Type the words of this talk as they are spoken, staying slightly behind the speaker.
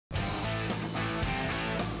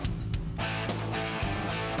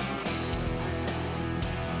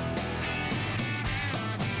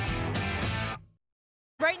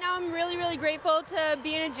right now I'm really, really grateful to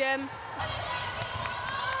be in a gym.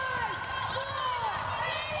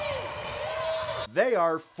 They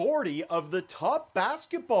are 40 of the top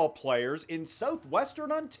basketball players in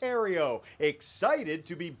southwestern Ontario, excited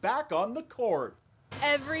to be back on the court.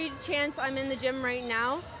 Every chance I'm in the gym right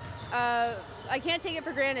now, I can't take it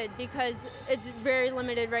for granted because it's very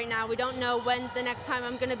limited right now. We don't know when the next time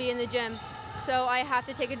I'm going to be in the gym, so I have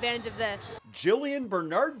to take advantage of this. Jillian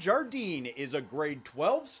Bernard-Jardine is a grade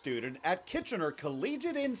 12 student at Kitchener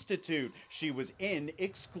Collegiate Institute. She was in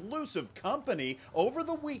exclusive company over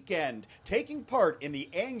the weekend, taking part in the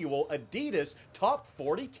annual Adidas Top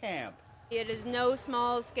 40 camp. It is no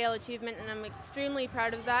small scale achievement, and I'm extremely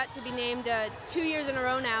proud of that, to be named 2 years in a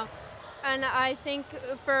row now. And I think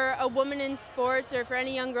for a woman in sports, or for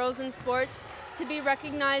any young girls in sports, to be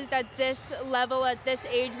recognized at this level, at this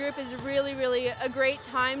age group, is really, really a great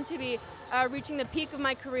time to be reaching the peak of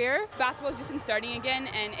my career. Basketball's just been starting again,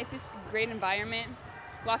 and it's just a great environment,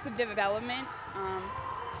 lots of development.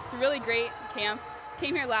 It's a really great camp.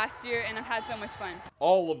 Came here last year and I've had so much fun.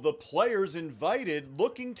 All of the players invited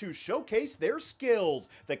looking to showcase their skills.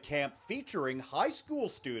 The camp featuring high school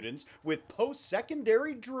students with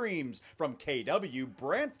post-secondary dreams from KW,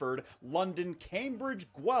 Brantford, London, Cambridge,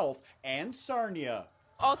 Guelph, and Sarnia.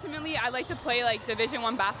 Ultimately, I'd like to play like Division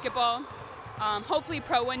I basketball, hopefully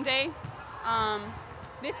pro one day.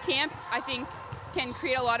 This camp, I think, can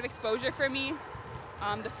create a lot of exposure for me.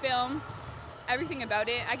 The film, everything about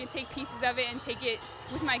it, I can take pieces of it and take it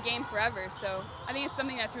with my game forever. So I think it's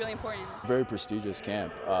something that's really important. Very prestigious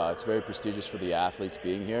camp. It's very prestigious for the athletes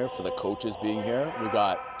being here, for the coaches being here. We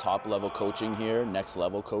got top level coaching here, next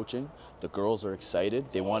level coaching. The girls are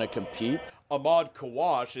excited. They want to compete. Ahmad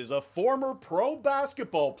Kawash is a former pro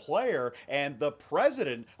basketball player and the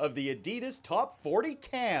president of the Adidas Top 40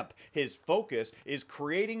 camp. His focus is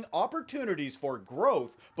creating opportunities for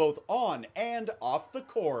growth both on and off the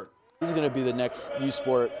court. These are going to be the next U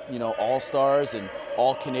Sport, all-stars and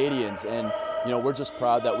all-Canadians, and we're just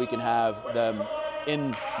proud that we can have them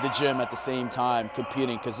in the gym at the same time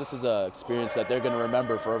competing, because this is an experience that they're going to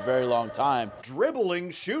remember for a very long time. Dribbling,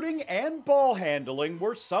 shooting, and ball handling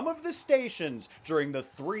were some of the stations during the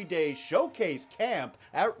 3-day showcase camp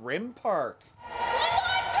at Rim Park.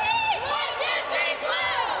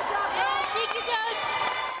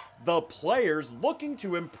 The players looking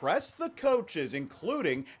to impress the coaches,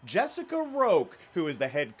 including Jessica Roque, who is the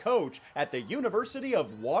head coach at the University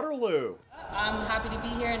of Waterloo. I'm happy to be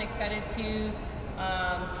here and excited to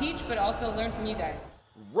teach, but also learn from you guys.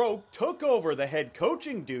 Roque took over the head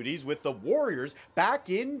coaching duties with the Warriors back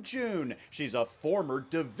in June. She's a former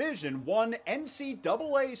Division I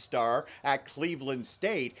NCAA star at Cleveland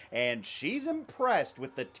State, and she's impressed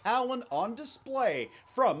with the talent on display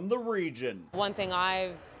from the region. One thing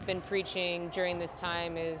I've been preaching during this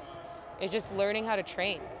time is just learning how to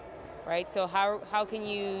train, right? So how can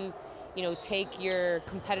you take your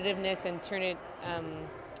competitiveness and turn it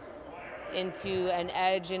into an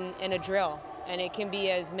edge in a drill? And it can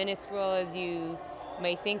be as minuscule as you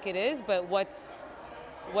may think it is, but what's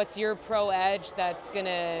your pro edge that's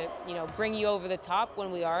gonna bring you over the top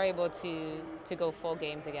when we are able to go full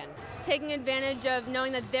games again? Taking advantage of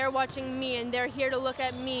knowing that they're watching me and they're here to look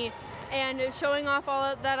at me, and showing off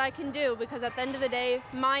all that I can do, because at the end of the day,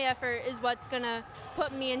 my effort is what's gonna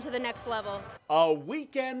put me into the next level. A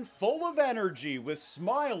weekend full of energy with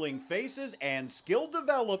smiling faces and skill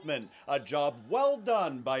development. A job well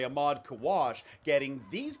done by Ahmad Kawash, getting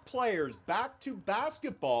these players back to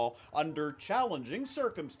basketball under challenging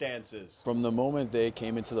circumstances. From the moment they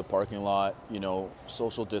came into the parking lot,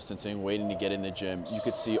 social distancing, waiting to get in the gym, you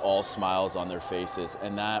could see all smiles on their faces,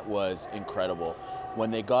 and that was incredible. When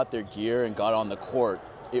they got their gear and got on the court,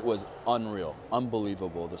 it was unreal,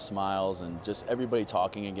 unbelievable, the smiles and just everybody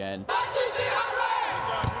talking again.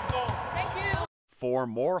 For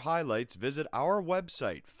more highlights, visit our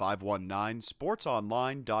website,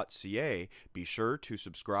 519sportsonline.ca. Be sure to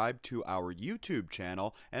subscribe to our YouTube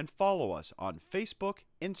channel and follow us on Facebook,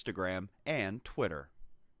 Instagram, and Twitter.